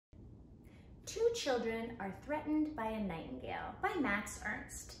Two children are threatened by a nightingale by Max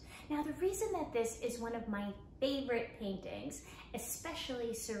Ernst. Now, the reason that this is one of my favorite paintings,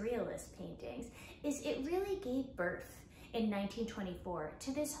 especially surrealist paintings, is it really gave birth in 1924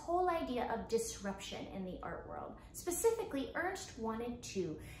 to this whole idea of disruption in the art world. Specifically, Ernst wanted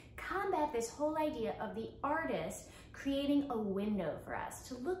to combat this whole idea of the artist creating a window for us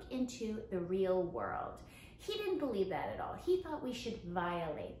to look into the real world. He didn't believe that at all. He thought we should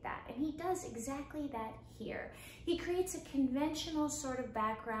violate that, and he does exactly that here. He creates a conventional sort of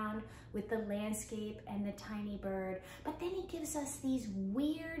background with the landscape and the tiny bird, but then he gives us these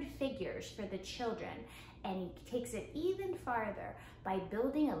weird figures for the children, and he takes it even farther by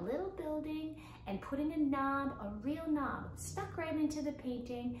building a little building and putting a knob, a real knob, stuck right into the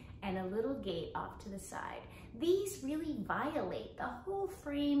painting, and a little gate off to the side. These really violate the whole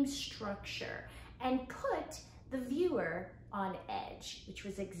frame structure and put the viewer on edge, which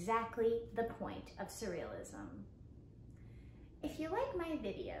was exactly the point of surrealism. If you like my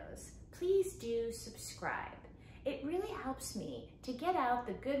videos, please do subscribe. It really helps me to get out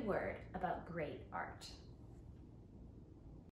the good word about great art.